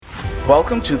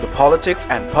Welcome to the Politics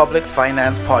and Public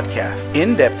Finance Podcast.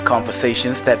 In-depth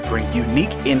conversations that bring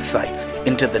unique insights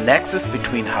into the nexus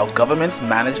between how governments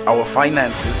manage our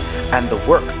finances and the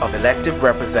work of elective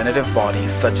representative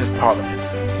bodies such as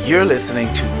parliaments. You're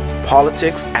listening to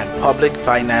Politics and Public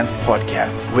Finance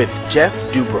Podcast with Geoff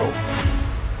Dubrow.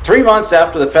 3 months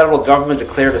after the federal government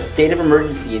declared a state of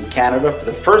emergency in Canada for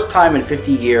the first time in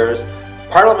 50 years,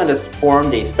 Parliament has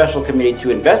formed a special committee to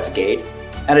investigate,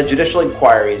 and a judicial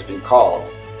inquiry has been called.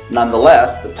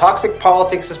 Nonetheless, the toxic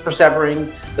politics is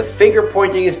persevering, the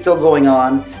finger-pointing is still going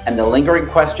on, and the lingering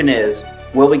question is,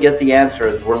 will we get the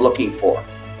answers we're looking for?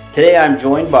 Today I'm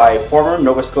joined by former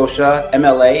Nova Scotia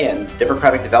MLA and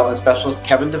Democratic Development Specialist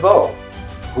Kevin Deveaux,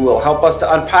 who will help us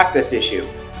to unpack this issue.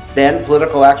 Then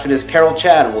political actionist Carol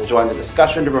Chan will join the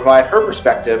discussion to provide her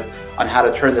perspective on how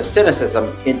to turn the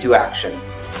cynicism into action.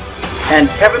 And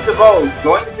Kevin Deveaux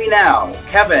joins me now.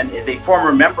 Kevin is a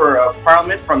former member of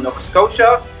Parliament from Nova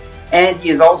Scotia, and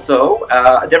he is also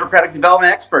a Democratic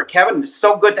development expert. Kevin, it's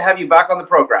so good to have you back on the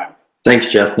program. Thanks,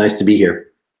 Jeff. Nice to be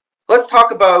here. Let's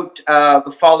talk about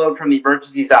the fallout from the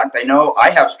Emergencies Act. I know I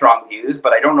have strong views,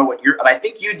 but I don't know what and I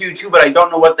think you do too, but I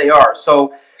don't know what they are.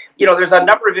 So, there's a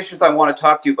number of issues I want to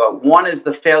talk to you about. One is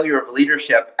the failure of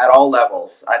leadership at all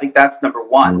levels. I think that's number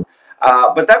one.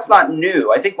 But that's not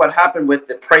new. I think what happened with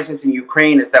the crisis in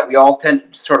Ukraine is that we all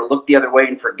tend to sort of look the other way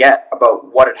and forget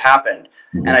about what had happened.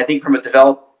 And I think from a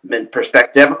development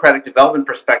perspective, democratic development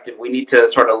perspective, we need to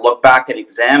sort of look back and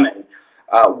examine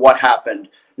what happened.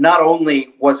 Not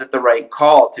only was it the right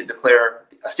call to declare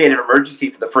a state of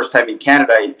emergency for the first time in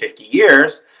Canada in 50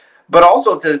 years, but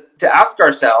also to ask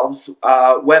ourselves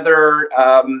whether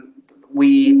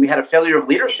we had a failure of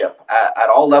leadership at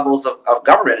all levels of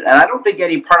government. And I don't think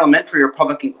any parliamentary or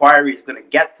public inquiry is going to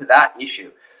get to that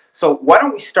issue. So why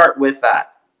don't we start with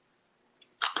that?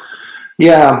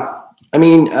 Yeah, I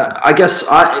mean,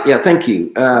 thank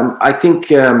you. I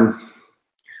think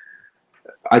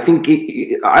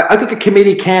a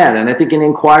committee can, and I think an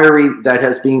inquiry that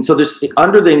has been, so there's,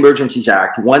 under the Emergencies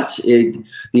Act, once the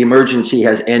emergency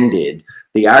has ended,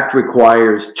 the Act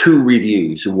requires 2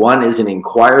 reviews. One is an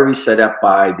inquiry set up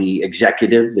by the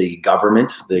executive, the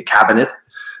government, the cabinet.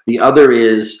 The other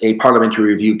is a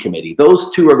parliamentary review committee.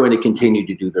 Those 2 are going to continue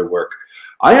to do their work.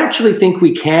 I actually think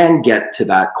we can get to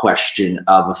that question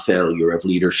of a failure of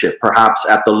leadership, perhaps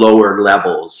at the lower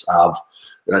levels of,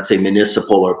 let's say,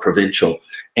 municipal or provincial.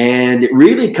 And it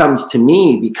really comes to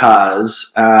me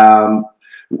because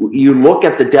you look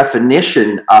at the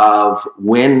definition of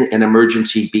when an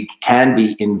emergency can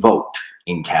be invoked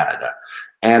in Canada.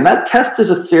 And that test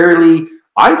is a fairly,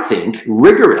 I think,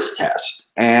 rigorous test,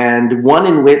 and one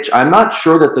in which I'm not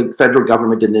sure that the federal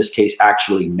government in this case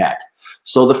actually met.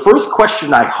 So the first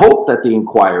question I hope that the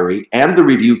inquiry and the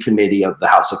review committee of the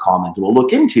House of Commons will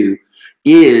look into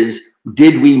is,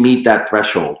 did we meet that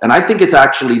threshold? And I think it's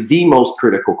actually the most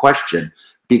critical question,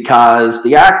 because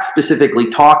the Act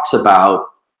specifically talks about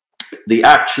the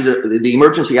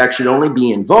Emergency Act should only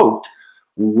be invoked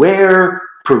where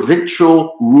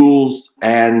provincial rules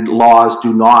and laws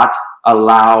do not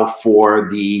allow for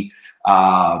the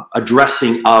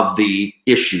addressing of the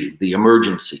issue, the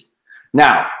emergency.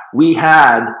 Now, we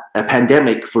had a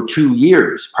pandemic for 2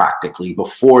 years practically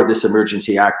before this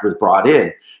Emergency Act was brought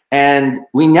in, and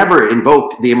we never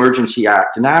invoked the Emergency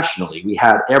Act nationally. We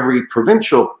had every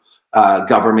provincial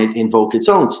government invoke its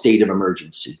own state of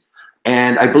emergency.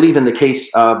 And I believe in the case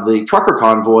of the trucker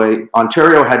convoy,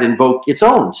 Ontario had invoked its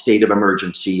own state of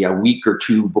emergency a week or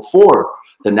 2 before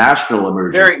the national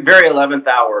emergency. Very 11th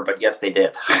hour, but yes, they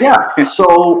did. Yeah,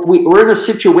 so we're in a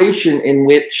situation in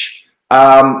which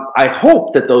I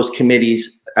hope that those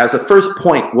committees, as a first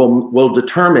point, will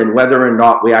determine whether or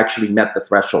not we actually met the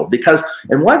threshold.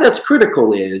 And why that's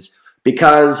critical is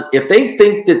because if they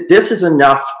think that this is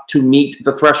enough to meet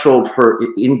the threshold for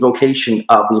invocation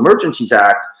of the Emergencies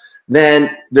Act,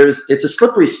 then it's a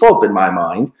slippery slope in my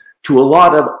mind to a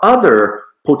lot of other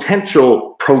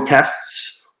potential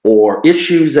protests or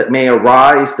issues that may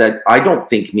arise that I don't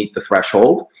think meet the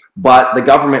threshold, but the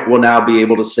government will now be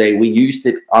able to say, we used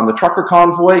it on the trucker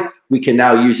convoy, we can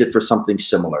now use it for something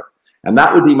similar. And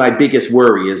that would be my biggest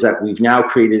worry, is that we've now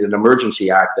created an Emergency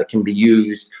Act that can be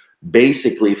used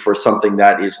basically for something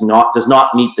that does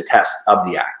not meet the test of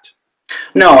the Act.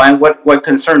 No, and what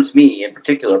concerns me in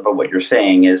particular about what you're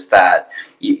saying is that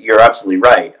you're absolutely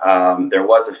right. There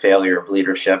was a failure of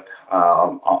leadership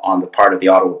on the part of the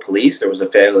Ottawa Police. There was a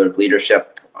failure of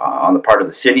leadership on the part of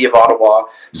the City of Ottawa,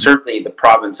 certainly the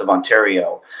province of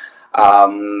Ontario.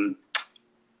 I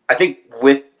think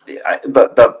with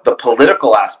the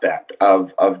political aspect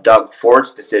of Doug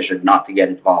Ford's decision not to get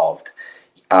involved,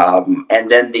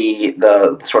 and then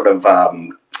the sort of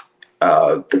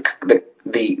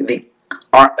the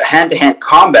hand-to-hand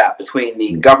combat between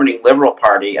the governing Liberal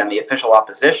Party and the official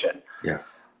opposition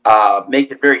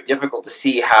make it very difficult to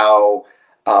see how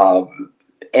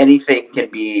anything can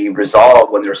be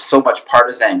resolved when there's so much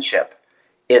partisanship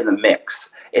in the mix.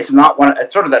 It's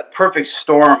sort of that perfect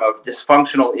storm of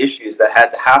dysfunctional issues that had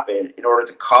to happen in order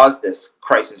to cause this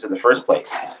crisis in the first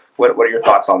place. What are your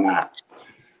thoughts on that?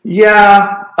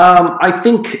 Yeah, I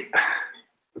think,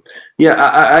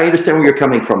 I understand where you're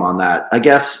coming from on that. I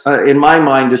guess in my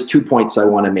mind, there's 2 points I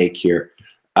want to make here.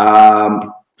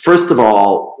 First of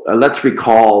all, let's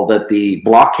recall that the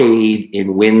blockade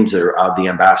in Windsor of the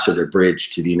Ambassador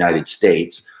Bridge to the United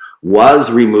States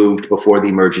was removed before the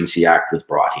Emergency Act was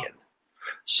brought in.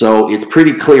 So it's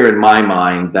pretty clear in my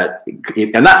mind that,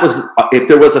 if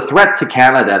there was a threat to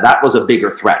Canada, that was a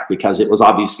bigger threat because it was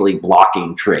obviously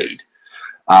blocking trade.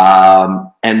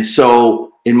 And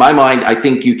so in my mind, I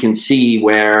think you can see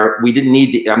where we didn't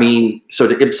need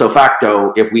sort of ipso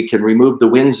facto, if we can remove the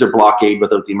Windsor blockade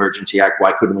without the Emergency Act,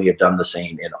 why couldn't we have done the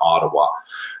same in Ottawa?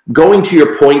 Going to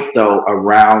your point, though,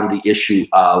 around the issue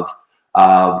of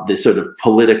the sort of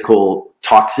political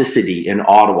toxicity in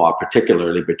Ottawa,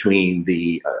 particularly between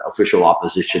the official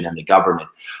opposition and the government.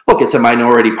 Look, it's a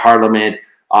minority parliament.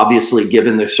 Obviously,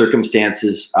 given the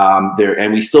circumstances there,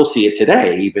 and we still see it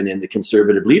today, even in the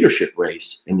Conservative leadership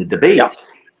race, in the debates,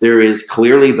 there is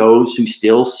clearly those who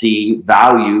still see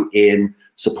value in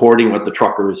supporting what the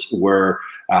truckers were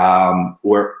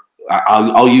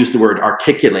I'll use the word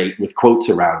articulate with quotes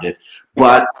around it.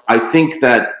 But I think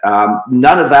that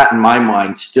none of that in my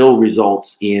mind still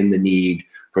results in the need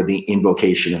for the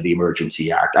invocation of the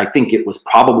Emergency Act. I think it was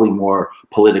probably more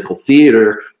political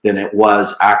theater than it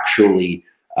was actually,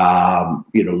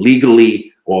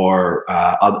 legally or if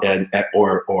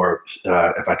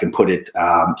I can put it,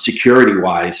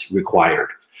 security-wise required.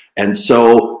 And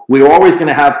so we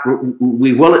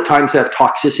will at times have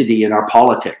toxicity in our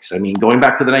politics. I mean, going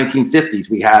back to the 1950s,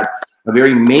 we had a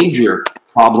very major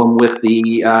problem with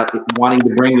the wanting to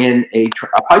bring in a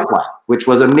pipeline, which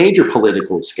was a major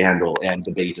political scandal and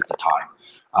debate at the time.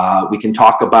 We can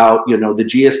talk about, the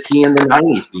GST in the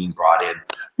 90s being brought in.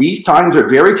 These times are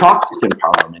very toxic in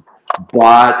Parliament,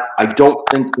 but I don't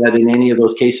think that in any of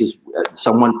those cases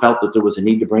someone felt that there was a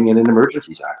need to bring in an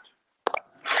Emergencies Act.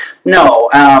 No,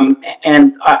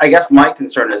 and I guess my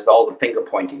concern is all the finger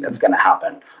pointing that's going to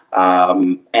happen.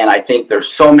 And I think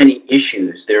there's so many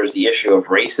issues. There's the issue of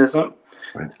racism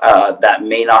that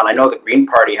may not. I know the Green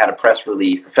Party had a press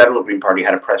release. The Federal Green Party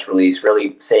had a press release,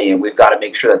 really saying we've got to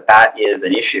make sure that is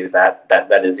an issue that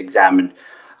is examined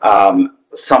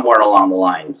somewhere along the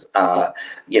lines. What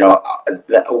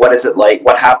is it like?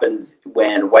 What happens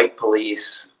when white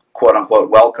police, quote unquote,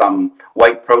 welcome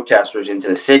white protesters into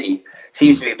the city?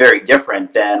 Seems to be very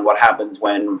different than what happens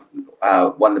when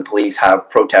the police have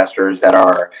protesters that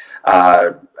are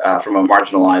from a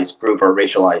marginalized group or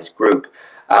racialized group,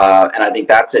 and I think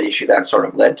that's an issue that sort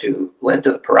of led to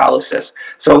the paralysis.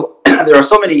 So there are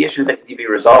so many issues that need to be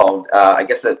resolved. I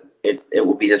guess that it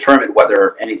will be determined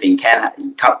whether anything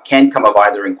can come of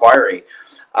either inquiry.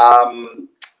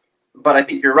 But I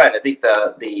think you're right. I think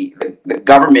the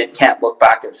government can't look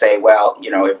back and say, well,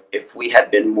 if we had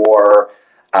been more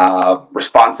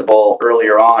responsible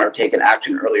earlier on or taken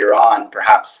action earlier on,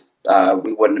 perhaps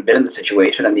we wouldn't have been in the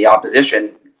situation. And the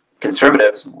opposition,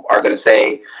 Conservatives, are going to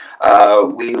say,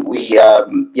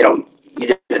 you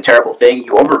did a terrible thing,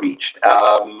 you overreached,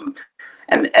 and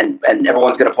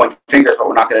everyone's going to point fingers, but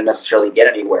we're not going to necessarily get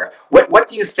anywhere. What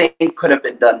do you think could have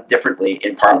been done differently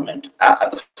in Parliament at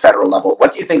the federal level?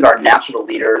 What do you think our national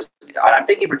leaders, and I'm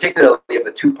thinking particularly of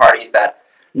the two parties that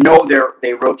know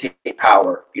they rotate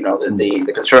power,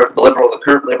 the conservative, the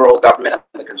current Liberal government and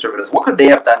the Conservatives. What could they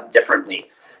have done differently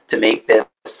to make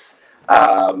this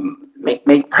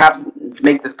perhaps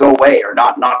make this go away, or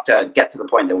not get to the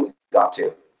point that we got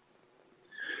to?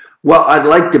 Well, I'd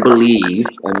like to believe,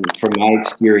 and from my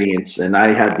experience, and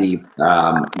I had the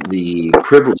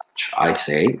privilege, I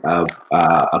say, of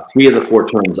 3 of the 4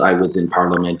 terms I was in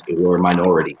Parliament were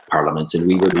minority parliaments, and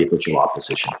we were the official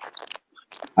opposition.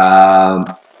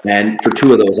 And for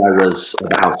 2 of those, I was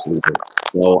the House Leader.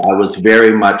 So I was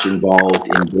very much involved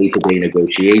in day-to-day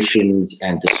negotiations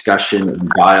and discussion and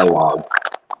dialogue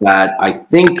that I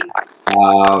think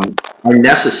are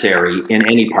necessary in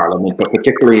any parliament, but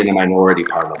particularly in a minority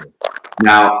parliament.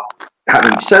 Now,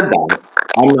 having said that,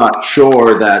 I'm not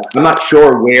sure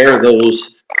where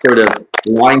those sort of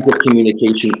lines of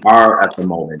communication are at the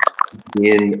moment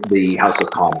in the House of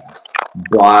Commons.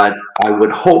 But I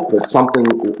would hope that something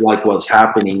like what's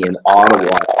happening in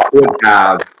Ottawa could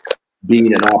have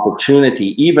being an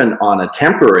opportunity, even on a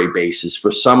temporary basis,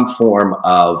 for some form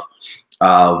of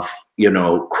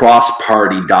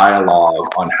cross-party dialogue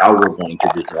on how we're going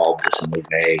to resolve this in a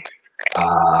way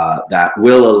that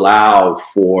will allow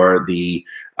for the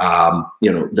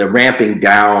ramping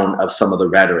down of some of the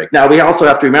rhetoric. Now, we also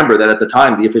have to remember that at the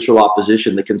time, the official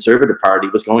opposition, the Conservative Party,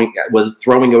 was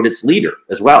throwing out its leader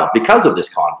as well because of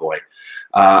this convoy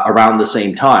around the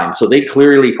same time. So they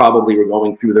clearly probably were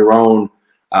going through their own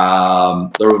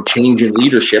change in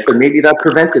leadership, and maybe that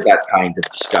prevented that kind of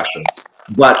discussion.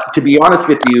 But to be honest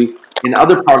with you, in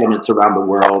other parliaments around the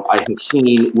world, I have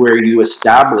seen where you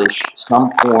establish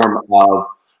some form of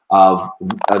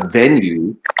a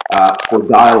venue for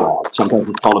dialogue. Sometimes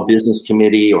it's called a business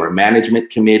committee or a management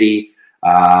committee.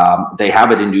 They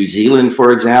have it in New Zealand,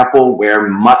 for example, where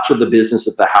much of the business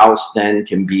of the House then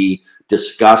can be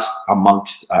discussed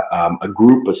amongst a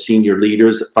group of senior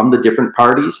leaders from the different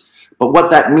parties. But what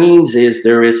that means is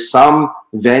there is some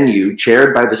venue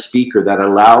chaired by the Speaker that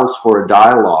allows for a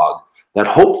dialogue that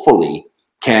hopefully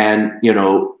can,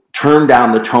 turn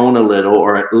down the tone a little,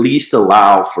 or at least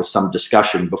allow for some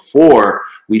discussion before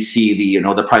we see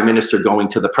the Prime Minister going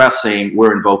to the press saying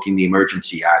we're invoking the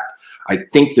Emergency Act. I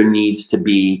think there needs to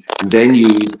be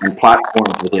venues and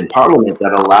platforms within Parliament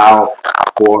that allow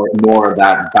for more of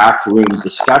that backroom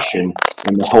discussion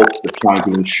in the hopes of trying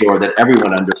to ensure that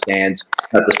everyone understands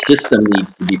that the system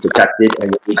needs to be protected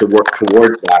and we need to work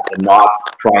towards that and not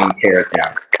try and tear it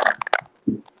down.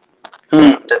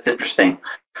 That's interesting.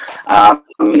 So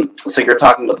you're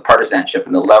talking about the partisanship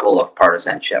and the level of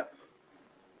partisanship.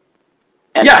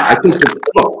 Yeah, I think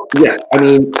yes. I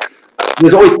mean,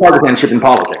 there's always partisanship in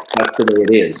politics. That's the way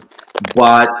it is.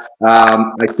 But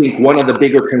I think one of the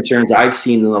bigger concerns I've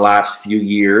seen in the last few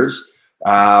years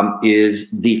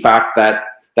is the fact that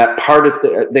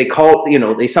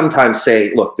they sometimes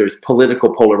say, look, there's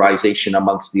political polarization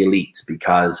amongst the elites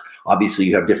because obviously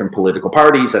you have different political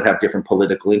parties that have different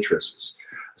political interests.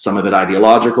 Some of it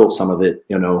ideological, some of it,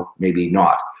 maybe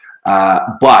not.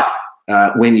 But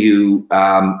when you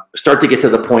start to get to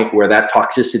the point where that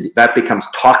becomes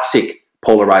toxic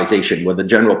polarization, where the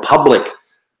general public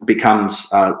becomes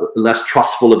less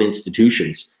trustful of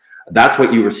institutions, that's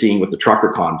what you were seeing with the trucker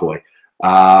convoy.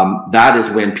 That is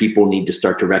when people need to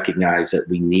start to recognize that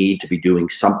we need to be doing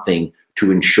something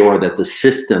to ensure that the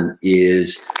system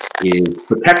is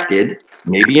protected,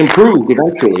 maybe improved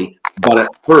eventually. But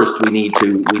at first, we need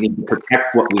to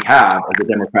protect what we have as a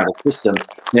democratic system.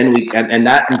 Then and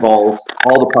that involves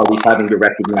all the parties having to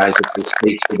recognize that there's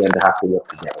space for them to have to work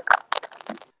together.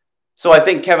 So I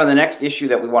think, Kevin, the next issue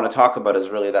that we want to talk about is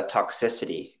really that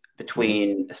toxicity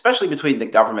especially between the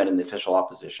government and the official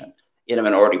opposition in a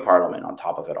minority parliament. On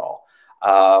top of it all,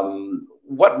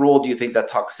 what role do you think that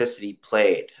toxicity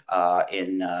played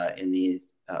in the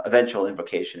eventual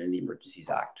invocation in the Emergencies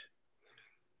Act?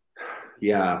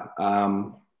 Yeah.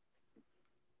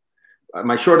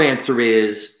 My short answer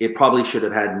is it probably should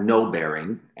have had no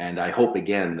bearing. And I hope,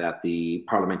 again, that the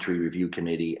Parliamentary Review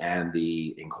Committee and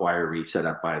the inquiry set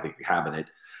up by the Cabinet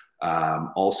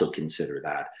also consider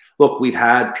that. Look, we've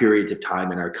had periods of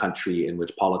time in our country in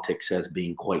which politics has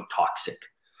been quite toxic.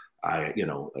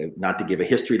 Not to give a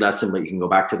history lesson, but you can go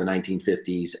back to the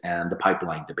 1950s and the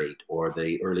pipeline debate, or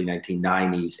the early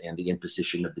 1990s and the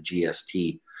imposition of the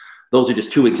GST. Those are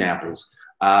just two examples.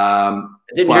 I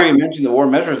didn't hear you mention the War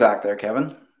Measures Act there,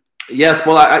 Kevin. Yes,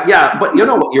 well, but you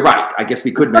know what? You're right. I guess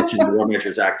we could mention the War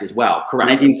Measures Act as well. Correct.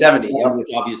 1970, which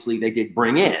obviously they did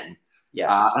bring in. Yes.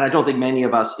 And I don't think many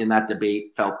of us in that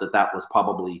debate felt that was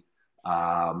probably,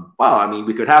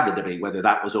 we could have the debate whether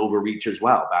that was overreach as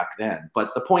well back then.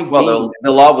 But the point being,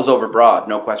 the law was overbroad,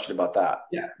 no question about that.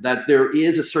 Yeah, that there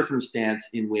is a circumstance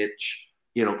in which,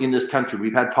 in this country,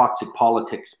 we've had toxic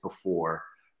politics before.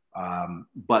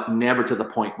 But never to the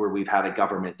point where we've had a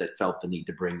government that felt the need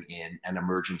to bring in an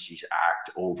Emergencies Act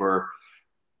over,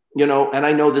 and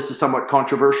I know this is somewhat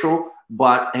controversial,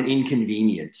 but an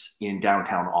inconvenience in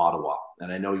downtown Ottawa.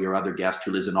 And I know your other guest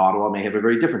who lives in Ottawa may have a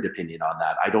very different opinion on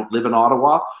that. I don't live in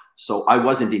Ottawa, so I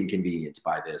wasn't inconvenienced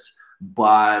by this.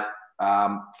 But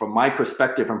from my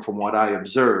perspective and from what I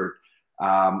observed,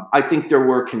 I think there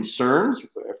were concerns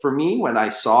for me when I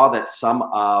saw that some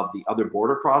of the other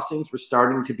border crossings were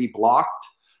starting to be blocked.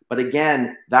 But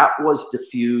again, that was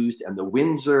diffused, and the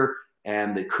Windsor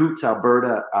and the Coutts,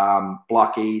 Alberta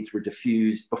blockades were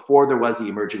diffused before there was the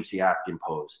Emergency Act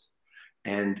imposed.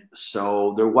 And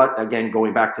so there was, again,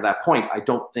 going back to that point, I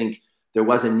don't think there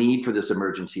was a need for this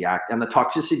Emergency Act. And the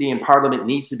toxicity in Parliament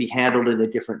needs to be handled in a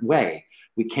different way.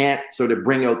 We can't sort of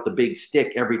bring out the big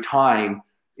stick every time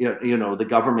the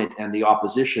government and the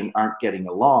opposition aren't getting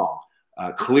along.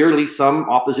 Clearly, some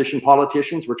opposition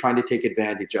politicians were trying to take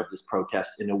advantage of this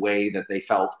protest in a way that they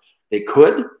felt they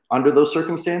could under those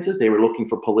circumstances. They were looking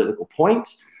for political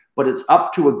points, but it's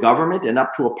up to a government and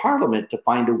up to a parliament to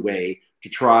find a way to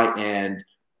try and,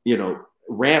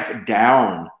 ramp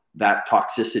down that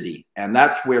toxicity. And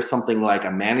that's where something like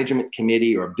a management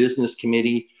committee or a business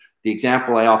committee, the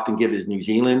example I often give is New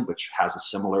Zealand, which has a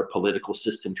similar political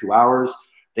system to ours.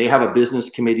 They have a business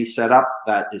committee set up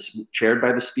that is chaired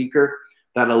by the speaker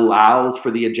that allows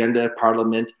for the agenda of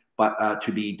parliament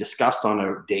to be discussed on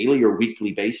a daily or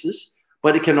weekly basis.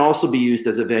 But it can also be used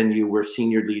as a venue where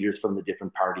senior leaders from the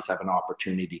different parties have an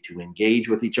opportunity to engage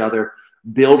with each other,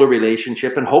 build a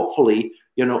relationship, and hopefully,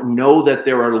 know that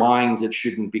there are lines that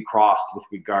shouldn't be crossed with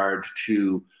regard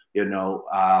to,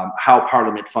 how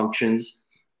Parliament functions.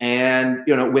 And,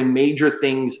 when major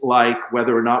things like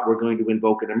whether or not we're going to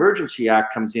invoke an emergency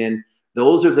act comes in,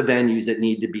 those are the venues that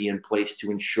need to be in place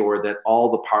to ensure that all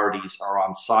the parties are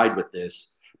on side with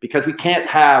this, because we can't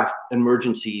have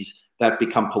emergencies that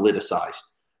become politicized.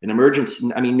 An emergency,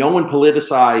 no one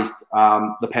politicized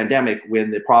the pandemic when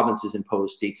the provinces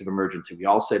imposed states of emergency. We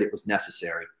all said it was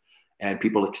necessary, and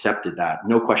people accepted that,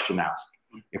 no question asked.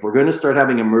 If we're going to start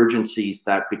having emergencies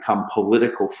that become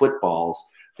political footballs,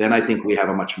 then I think we have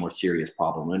a much more serious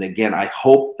problem. And again, I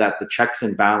hope that the checks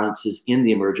and balances in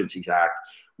the Emergencies Act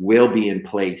will be in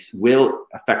place, will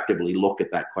effectively look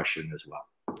at that question as well.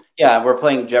 Yeah, we're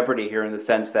playing Jeopardy here in the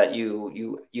sense that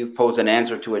you've posed an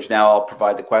answer to which now I'll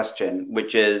provide the question,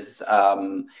 which is,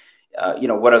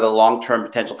 what are the long-term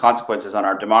potential consequences on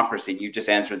our democracy? You just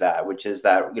answered that, which is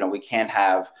that, we can't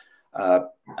have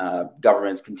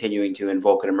governments continuing to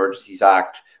invoke an Emergencies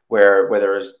Act where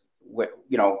there's,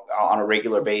 on a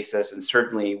regular basis, and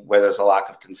certainly where there's a lack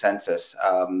of consensus.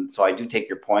 So I do take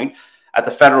your point. At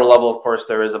the federal level, of course,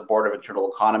 there is a Board of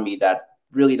Internal Economy that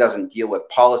really doesn't deal with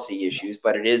policy issues,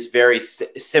 but it is very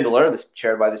similar. This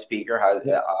chaired by the speaker, has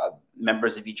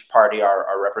members of each party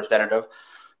are representative.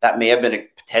 That may have been a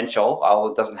potential,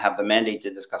 although it doesn't have the mandate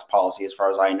to discuss policy as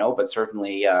far as I know, but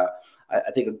certainly I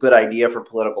think a good idea for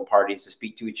political parties to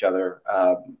speak to each other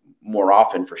more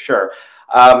often, for sure.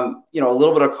 A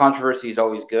little bit of controversy is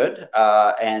always good.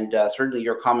 And certainly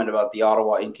your comment about the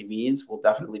Ottawa inconvenience will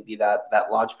definitely be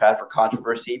that launch pad for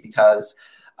controversy, because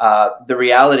the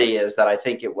reality is that I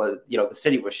think it was, the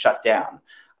city was shut down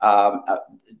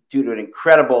due to an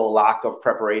incredible lack of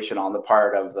preparation on the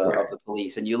part of the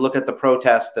police. And you look at the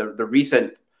protest, the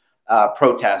recent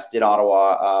protest in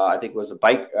Ottawa, I think it was a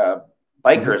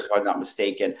bikers, if I'm not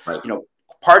mistaken. Right.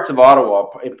 Parts of Ottawa,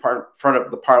 in front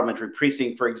of the parliamentary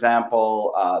precinct, for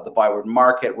example, the Byward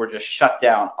Market, were just shut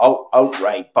down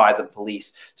outright by the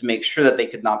police to make sure that they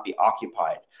could not be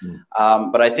occupied.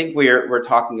 But I think we're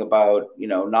talking about,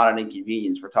 not an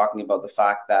inconvenience. We're talking about the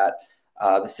fact that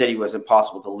the city was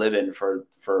impossible to live in for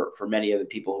many of the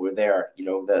people who were there.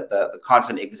 The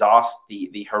constant exhaust,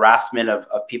 the harassment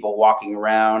of people walking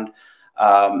around,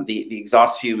 the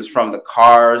exhaust fumes from the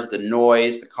cars, the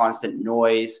noise, the constant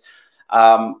noise.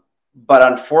 But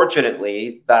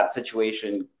unfortunately, that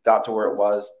situation got to where it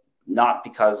was, not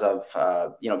because of,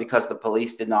 because the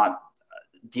police did not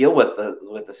deal with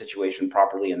the situation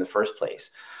properly in the first place.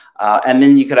 And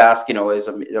then you could ask, is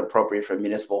it appropriate for a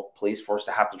municipal police force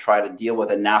to have to try to deal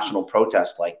with a national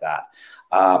protest like that?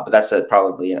 But that's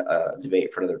probably a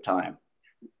debate for another time.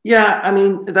 Yeah,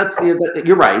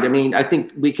 you're right. I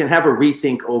think we can have a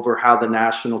rethink over how the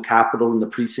national capital and the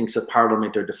precincts of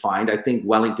Parliament are defined. I think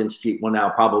Wellington Street will now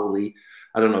probably,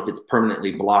 I don't know if it's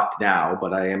permanently blocked now,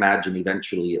 but I imagine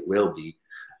eventually it will be.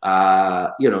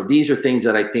 These are things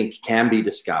that I think can be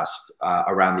discussed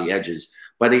around the edges.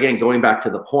 But again, going back to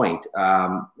the point,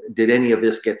 did any of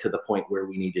this get to the point where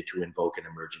we needed to invoke an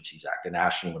Emergencies Act, a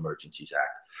National Emergencies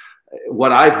Act?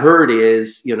 What I've heard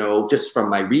is, just from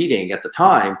my reading at the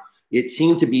time, it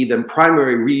seemed to be the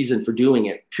primary reason for doing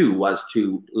it too was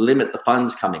to limit the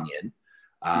funds coming in,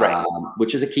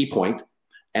 which is a key point.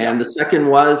 And the second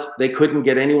was they couldn't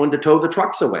get anyone to tow the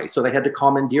trucks away, so they had to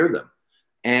commandeer them.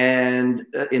 And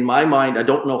in my mind, I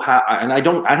don't know how, and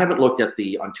I haven't looked at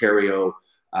the Ontario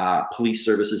Police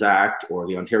Services Act or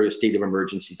the Ontario State of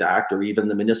Emergencies Act or even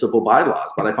the municipal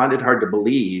bylaws, but I find it hard to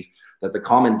believe that the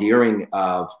commandeering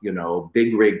of,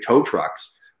 big rig tow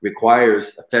trucks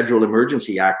requires a federal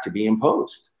emergency act to be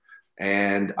imposed.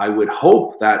 And I would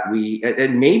hope that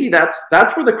and maybe that's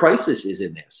where the crisis is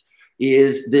in this,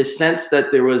 is this sense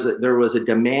that there was a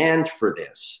demand for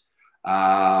this,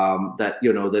 that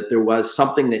there was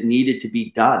something that needed to be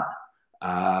done,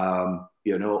 and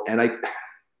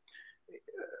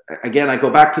I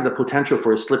go back to the potential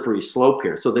for a slippery slope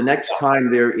here. So the next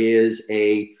time there is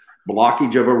a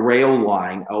blockage of a rail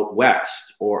line out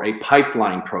west, or a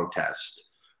pipeline protest.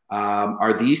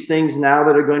 Are these things now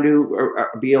that are going to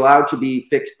be allowed to be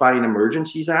fixed by an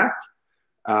Emergencies Act,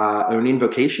 or an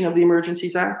invocation of the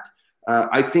Emergencies Act?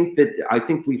 I think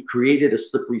we've created a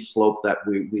slippery slope that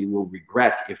we will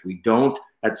regret if we don't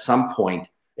at some point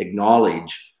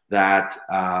acknowledge that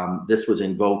this was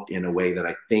invoked in a way that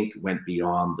I think went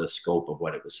beyond the scope of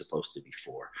what it was supposed to be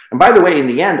for. And by the way, in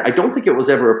the end, I don't think it was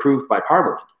ever approved by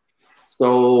Parliament.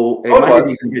 So it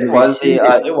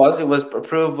was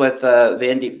approved with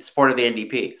the support of the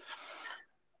NDP.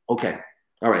 Okay.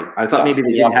 All right. I thought maybe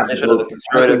they didn't have the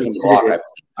vote.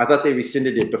 I thought they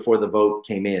rescinded it before the vote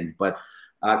came in, but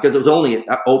because it was only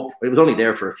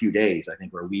there for a few days, I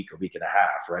think, or a week and a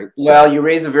half, right? So, well, you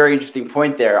raised a very interesting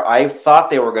point there. I thought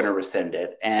they were going to rescind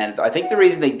it, and I think the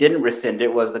reason they didn't rescind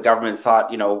it was the government thought,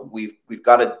 we've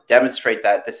got to demonstrate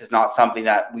that this is not something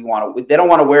that we want to. They don't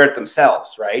want to wear it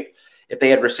themselves, right? If they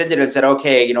had rescinded it and said,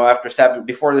 okay,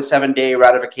 before the 7-day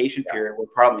ratification period where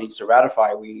Parliament needs to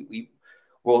ratify,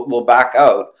 we'll back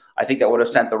out. I think that would have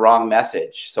sent the wrong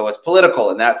message. So it's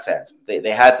political in that sense.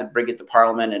 They had to bring it to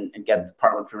Parliament and get the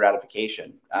Parliament through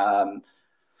ratification.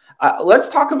 Let's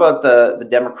talk about the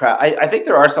Democrat. I think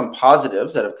there are some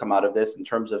positives that have come out of this in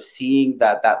terms of seeing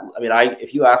that.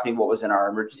 If you asked me what was in our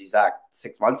Emergencies Act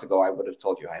 6 months ago, I would have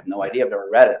told you I have no idea. I've never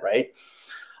read it, right?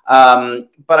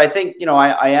 But I think,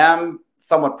 I am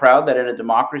somewhat proud that in a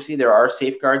democracy, there are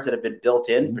safeguards that have been built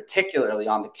in, particularly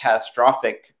on the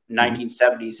catastrophic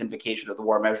 1970s invocation of the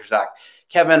War Measures Act.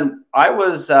 Kevin, I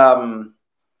was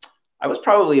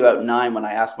probably about 9 when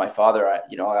I asked my father.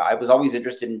 I was always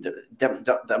interested in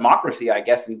democracy, I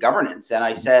guess, and governance. And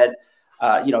I said,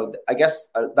 I guess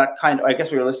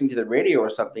we were listening to the radio or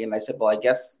something. And I said, well, I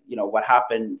guess, what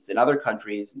happens in other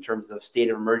countries in terms of state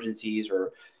of emergencies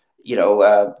or,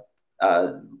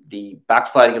 the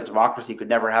backsliding of democracy could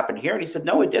never happen here. And he said,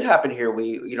 no, it did happen here.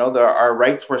 Our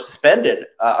rights were suspended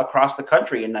across the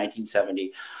country in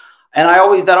 1970. And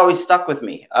that always stuck with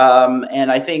me.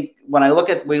 And I think when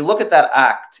we look at that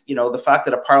act, the fact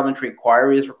that a parliamentary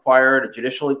inquiry is required, a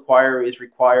judicial inquiry is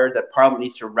required, that Parliament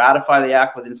needs to ratify the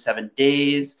act within 7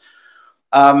 days.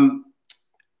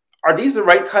 Are these the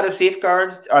right kind of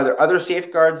safeguards? Are there other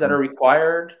safeguards that are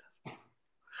required?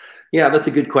 Yeah, that's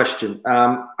a good question.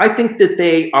 I think that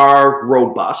they are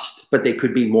robust, but they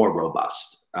could be more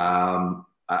robust.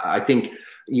 I think,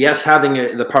 yes,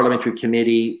 having the parliamentary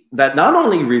committee that not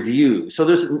only reviews, so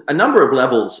there's a number of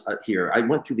levels here. I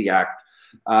went through the act.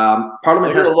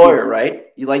 Parliament You're a lawyer, right?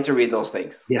 You like to read those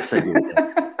things. Yes, I do.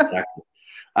 Exactly.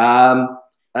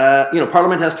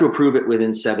 Parliament has to approve it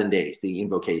within 7 days, the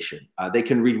invocation. They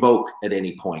can revoke at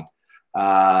any point.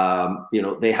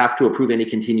 They have to approve any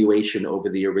continuation over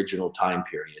the original time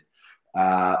period.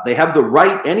 They have the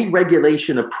right, any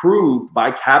regulation approved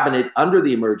by cabinet under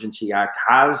the Emergency Act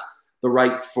has the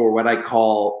right for what I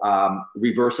call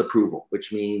reverse approval,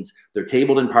 which means they're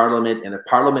tabled in Parliament, and if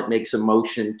Parliament makes a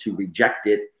motion to reject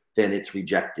it, then it's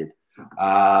rejected.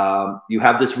 You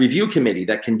have this review committee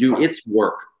that can do its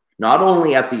work, not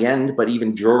only at the end, but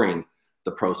even during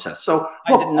the process. So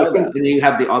I think then you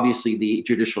have obviously the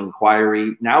judicial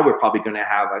inquiry. Now we're probably going to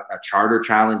have a charter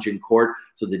challenge in court.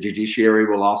 So the judiciary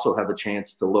will also have a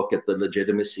chance to look at the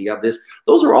legitimacy of this.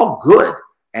 Those are all good.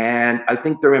 And I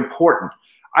think they're important.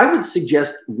 I would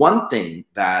suggest one thing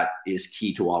that is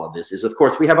key to all of this is, of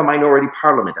course, we have a minority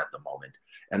parliament at the moment.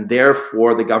 And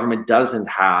therefore the government doesn't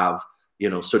have,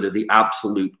 sort of the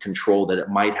absolute control that it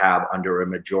might have under a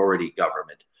majority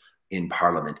government in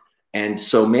parliament. And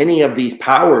so many of these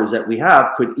powers that we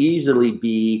have could easily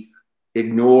be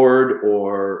ignored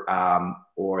or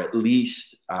at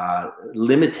least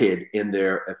limited in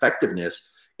their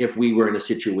effectiveness if we were in a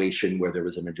situation where there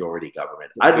was a majority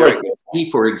government. I'd like to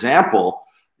see, for example,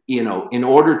 in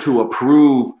order to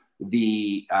approve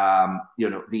the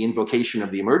invocation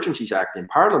of the Emergencies Act in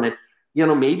Parliament,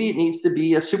 maybe it needs to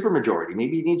be a supermajority.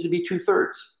 Maybe it needs to be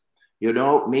 2/3.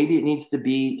 Maybe it needs to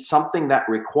be something that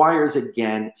requires,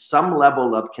 again, some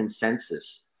level of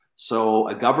consensus. So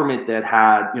a government that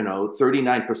had,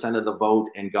 39% of the vote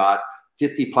and got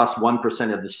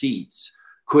 50+1% of the seats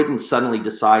couldn't suddenly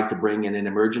decide to bring in an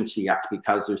emergency act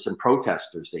because there's some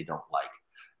protesters they don't like.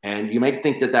 And you might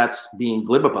think that that's being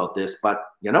glib about this, but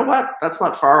you know what? That's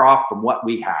not far off from what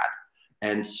we had.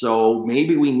 And so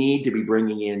maybe we need to be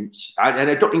bringing in,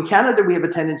 in Canada, we have a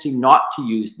tendency not to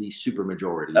use these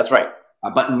supermajorities. That's right.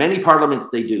 But in many parliaments,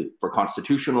 they do for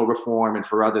constitutional reform and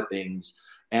for other things.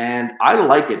 And I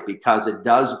like it because it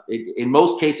does, in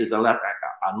most cases,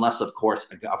 unless, of course,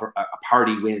 a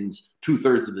party wins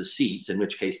 2/3 of the seats, in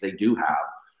which case they do have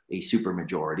a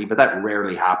supermajority, but that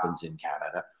rarely happens in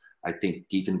Canada. I think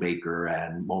Diefenbaker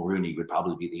and Mulrooney would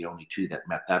probably be the only two that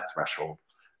met that threshold.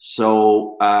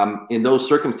 So in those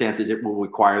circumstances, it will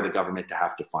require the government to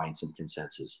have to find some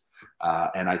consensus.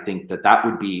 And I think that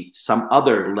would be some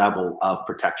other level of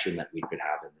protection that we could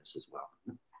have in this as well.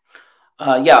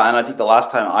 Yeah, and I think the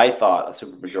last time I thought a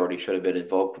supermajority should have been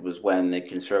invoked was when the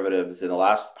Conservatives in the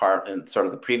last part, in sort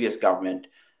of the previous government,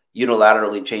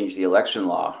 unilaterally changed the election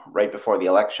law right before the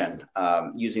election,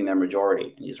 using their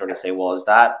majority. And you sort of say, well, is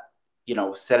that,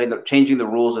 changing the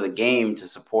rules of the game to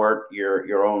support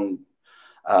your own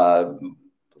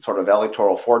sort of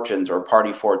electoral fortunes or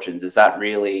party fortunes? Is that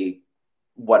really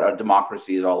what a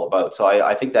democracy is all about? So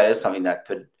I think that is something that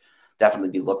could definitely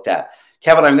be looked at.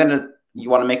 Kevin, you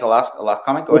want to make a last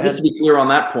comment? Go ahead. Just to be clear on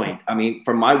that point, I mean,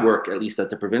 from my work, at least at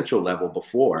the provincial level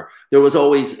before, there was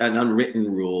always an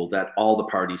unwritten rule that all the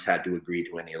parties had to agree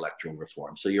to any electoral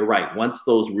reform. So you're right. Once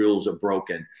those rules are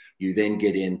broken, you then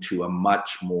get into a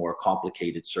much more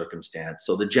complicated circumstance.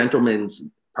 So the gentleman's,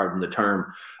 pardon the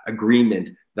term, agreement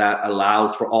that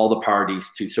allows for all the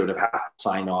parties to sort of have to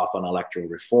sign off on electoral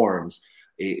reforms,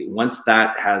 once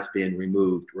that has been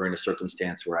removed, we're in a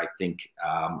circumstance where I think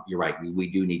you're right. We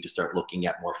do need to start looking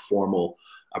at more formal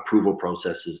approval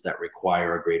processes that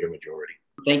require a greater majority.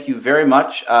 Thank you very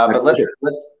much. But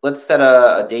let's set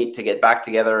a date to get back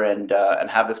together and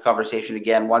have this conversation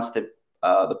again once both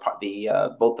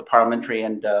the parliamentary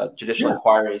and judicial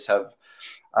inquiries have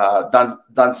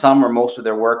done some or most of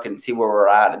their work, and see where we're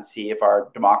at and see if our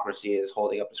democracy is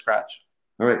holding up to scratch.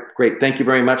 All right, great. Thank you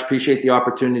very much. Appreciate the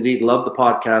opportunity. Love the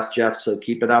podcast, Geoff. So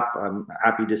keep it up. I'm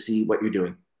happy to see what you're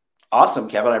doing. Awesome,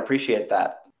 Kevin. I appreciate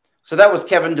that. So that was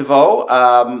Kevin Deveaux.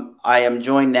 I am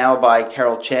joined now by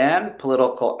Carol Chan,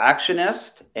 political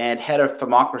actionist and head of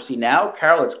Democracy Now!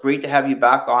 Carol, it's great to have you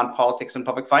back on Politics and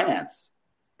Public Finance.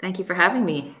 Thank you for having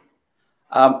me.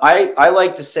 I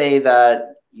like to say that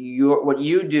what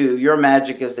you do, your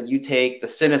magic is that you take the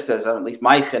cynicism, at least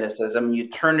my cynicism, and you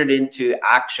turn it into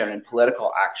action and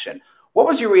political action. What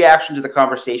was your reaction to the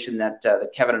conversation that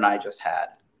Kevin and I just had?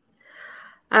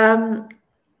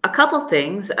 A couple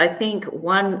things. I think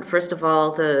one, first of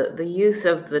all, the use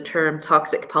of the term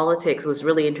toxic politics was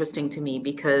really interesting to me,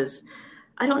 because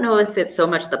I don't know if it's so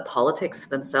much the politics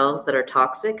themselves that are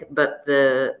toxic, but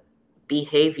the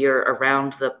behavior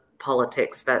around the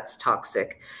politics that's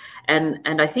toxic.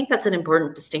 And I think that's an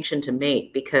important distinction to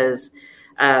make, because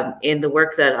in the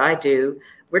work that I do,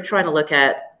 we're trying to look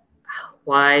at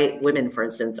why women, for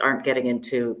instance, aren't getting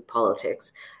into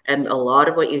politics. And a lot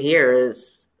of what you hear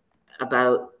is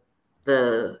about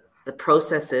the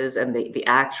processes and the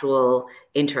actual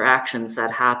interactions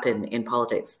that happen in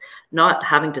politics, not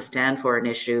having to stand for an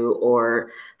issue or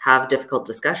have difficult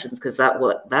discussions, because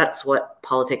that's what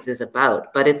politics is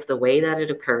about. But it's the way that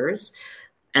it occurs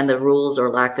and the rules or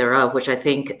lack thereof, which I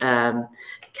think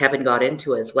Kevin got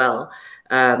into as well,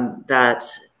 that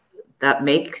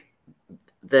make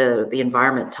the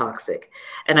environment toxic.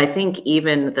 And I think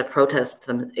even the protest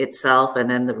itself, and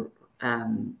then the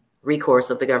recourse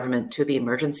of the government to the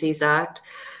Emergencies Act,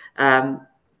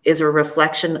 is a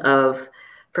reflection of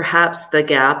perhaps the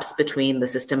gaps between the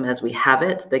system as we have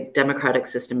it, the democratic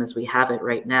system as we have it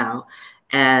right now,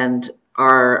 and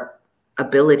our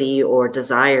ability or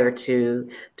desire to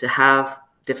have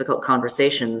difficult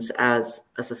conversations as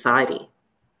a society.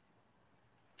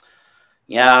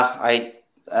 Yeah,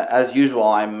 as usual,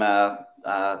 I'm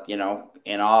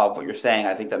in awe of what you're saying.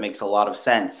 I think that makes a lot of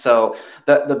sense. So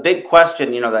the big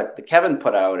question, that Kevin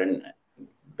put out, and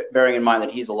bearing in mind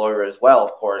that he's a lawyer as well,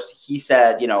 of course, he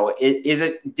said,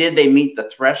 did they meet the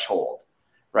threshold,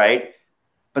 right?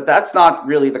 But that's not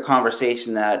really the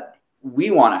conversation that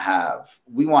we want to have.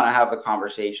 We want to have the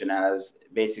conversation as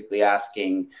basically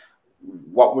asking,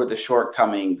 what were the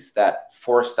shortcomings that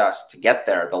forced us to get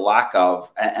there, the lack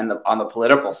of, and on the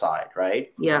political side,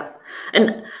 right? Yeah.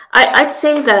 And I'd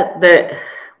say that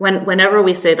whenever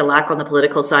we say the lack on the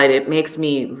political side, it makes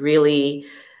me really,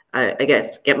 I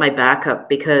guess, get my back up,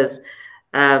 because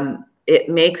it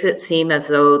makes it seem as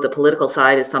though the political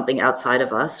side is something outside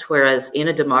of us, whereas in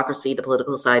a democracy, the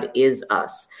political side is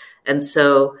us. And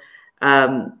so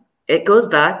it goes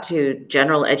back to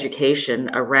general education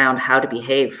around how to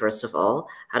behave, first of all,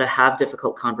 how to have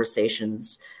difficult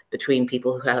conversations between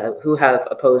people who have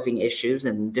opposing issues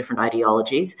and different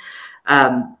ideologies,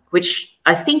 which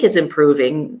I think is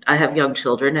improving. I have young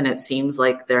children, and it seems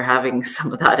like they're having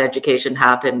some of that education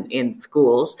happen in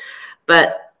schools.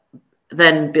 But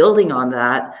then building on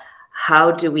that,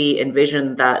 how do we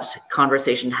envision that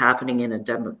conversation happening in a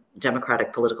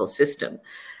democratic political system?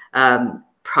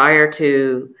 Prior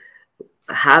to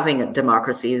having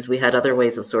democracies, we had other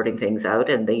ways of sorting things out,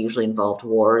 and they usually involved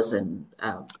wars and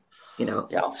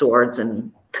swords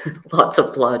and lots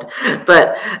of blood.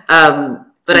 But I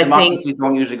think democracies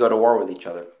don't usually go to war with each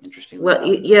other. Interestingly. Well,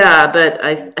 yeah, but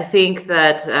I think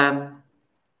that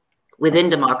within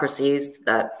democracies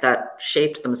that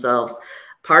shaped themselves,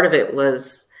 part of it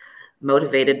was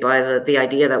motivated by the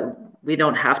idea that we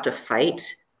don't have to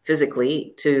fight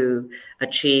physically to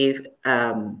achieve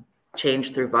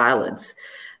change through violence.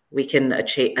 We can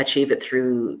achieve it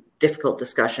through difficult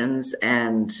discussions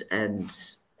and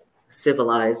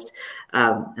civilized,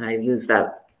 and I use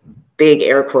that big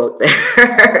air quote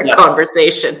there, yes.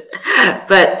 Conversation.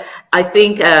 But I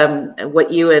think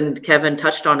what you and Kevin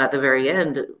touched on at the very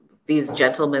end, these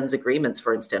gentlemen's agreements,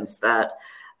 for instance, that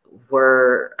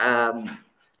were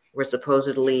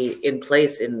supposedly in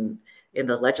place in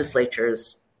the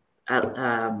legislatures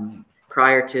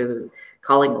prior to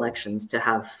calling elections, to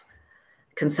have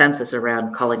consensus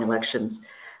around calling elections.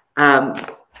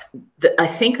 I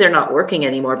think they're not working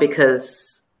anymore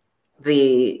because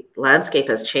the landscape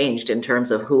has changed in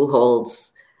terms of who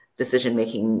holds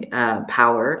decision-making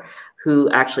power, who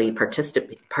actually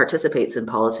participates in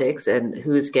politics, and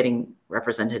who's getting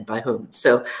represented by whom.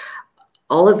 So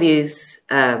all of these,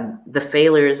 the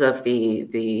failures of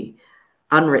the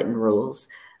unwritten rules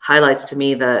highlights to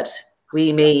me that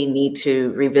we may need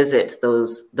to revisit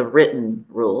the written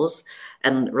rules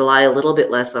and rely a little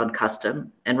bit less on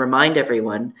custom and remind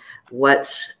everyone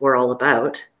what we're all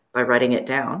about by writing it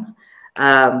down.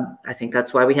 I think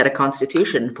that's why we had a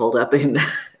constitution pulled up in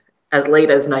as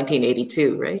late as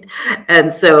 1982, right?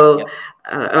 And so, yes.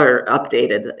 Or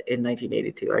updated in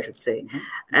 1982, I should say.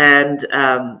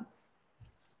 Mm-hmm.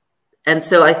 And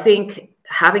so I think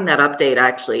having that update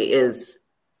actually is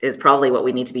probably what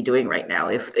we need to be doing right now.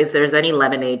 If there's any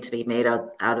lemonade to be made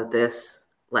out of this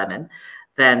lemon,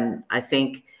 then I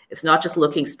think it's not just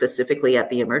looking specifically at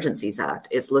the Emergencies Act,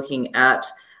 it's looking at,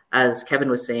 as Kevin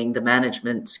was saying, the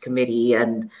management committee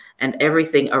and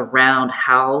everything around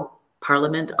how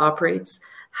Parliament operates,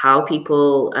 how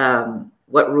people,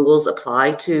 what rules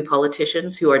apply to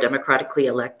politicians who are democratically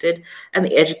elected, and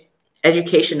the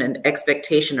education and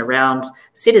expectation around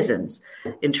citizens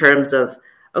in terms of,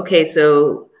 okay,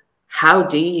 so how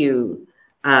do you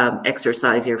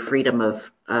exercise your freedom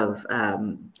of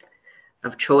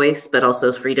choice, but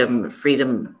also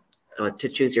freedom to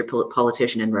choose your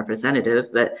politician and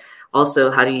representative, but also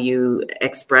how do you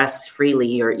express freely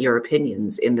your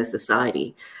opinions in the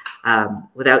society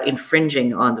without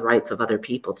infringing on the rights of other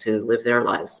people to live their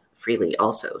lives freely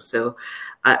also. So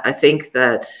I think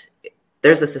that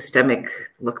there's a systemic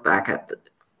look back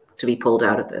to be pulled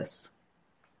out of this.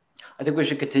 I think we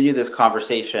should continue this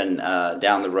conversation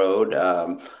down the road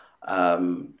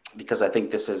because I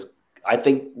think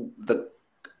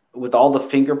with all the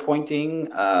finger pointing,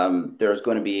 there's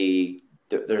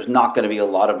not going to be a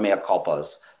lot of mea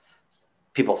culpas.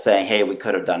 People saying, "Hey, we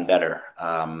could have done better."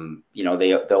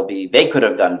 They could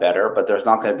have done better, but there's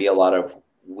not going to be a lot of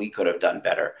 "we could have done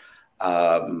better."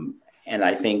 And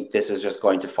I think this is just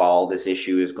going to fall. This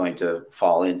issue is going to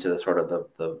fall into the sort of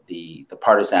the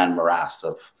partisan morass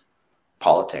of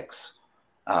politics,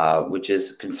 which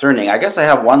is concerning. I guess I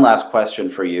have one last question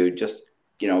for you. Just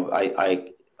I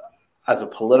as a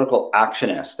political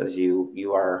actionist, as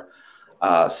you are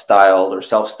styled or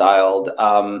self-styled,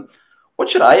 what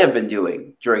should I have been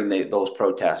doing during those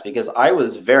protests? Because I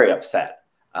was very upset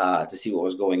to see what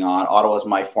was going on. Ottawa is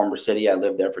my former city. I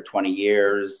lived there for 20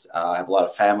 years. I have a lot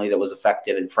of family that was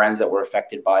affected and friends that were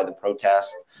affected by the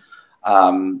protest.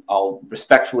 I'll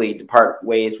respectfully depart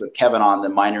ways with Kevin on the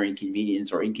minor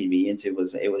inconvenience or inconvenience. It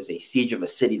was a siege of a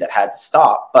city that had to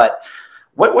stop. But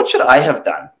what should I have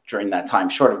done during that time,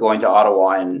 short of going to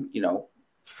Ottawa and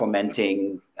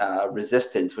fomenting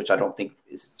resistance, which I don't think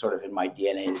is sort of in my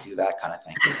DNA to do that kind of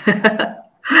thing.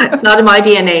 It's not in my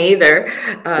DNA either,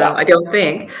 I don't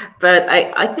think. But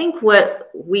I think what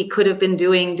we could have been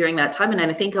doing during that time, and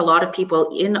I think a lot of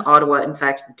people in Ottawa, in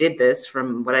fact, did this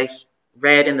from what I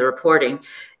read in the reporting,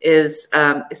 is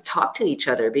talk to each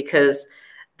other, because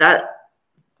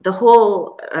the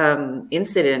whole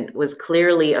incident was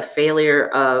clearly a failure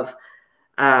of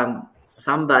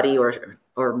somebody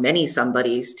or many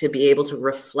somebodies to be able to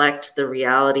reflect the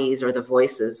realities or the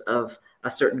voices of a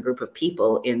certain group of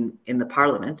people in the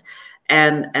Parliament.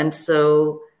 And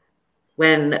so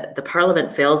when the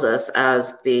Parliament fails us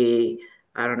as the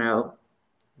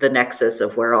nexus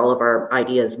of where all of our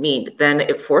ideas meet, then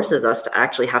it forces us to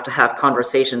actually have to have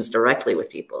conversations directly with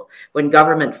people. When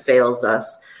government fails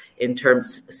us in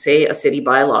terms, say a city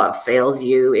bylaw fails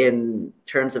you in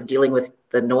terms of dealing with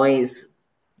the noise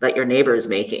that your neighbor is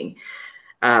making,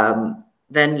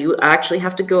 then you actually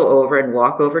have to go over and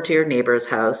walk over to your neighbor's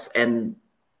house and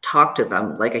talk to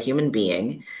them like a human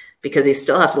being, because you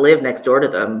still have to live next door to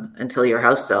them until your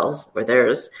house sells or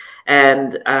theirs,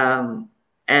 and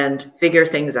figure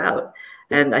things out.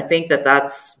 And I think that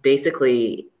that's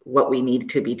basically what we need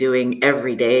to be doing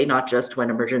every day, not just when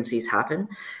emergencies happen,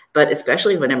 but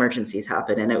especially when emergencies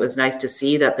happen. And it was nice to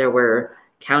see that there were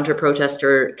counter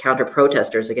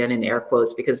protesters, again in air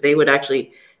quotes, because they would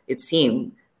actually, it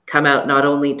seemed, come out not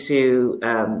only to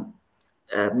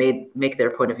make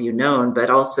their point of view known, but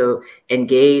also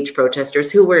engage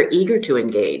protesters who were eager to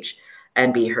engage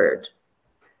and be heard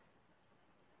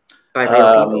by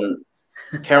real people.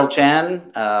 Carol Chan,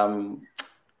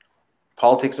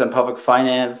 politics and public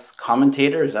finance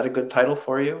commentator. Is that a good title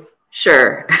for you?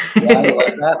 Sure. Yeah, you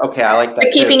like that? Okay, I like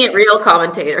that. Keeping it real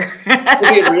commentator.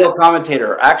 Keeping it real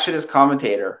commentator. Actionist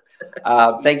commentator.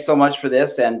 Thanks so much for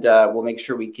this, and we'll make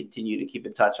sure we continue to keep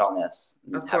in touch on this.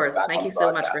 Of course. Thank you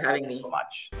so much for having me. Thank you so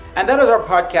much. And that is our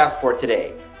podcast for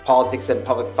today. Politics and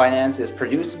Public Finance is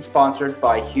produced and sponsored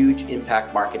by Huge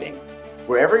Impact Marketing.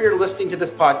 Wherever you're listening to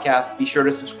this podcast, be sure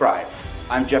to subscribe.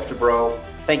 I'm Geoff Dubrow.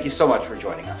 Thank you so much for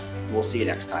joining us. We'll see you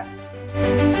next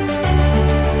time.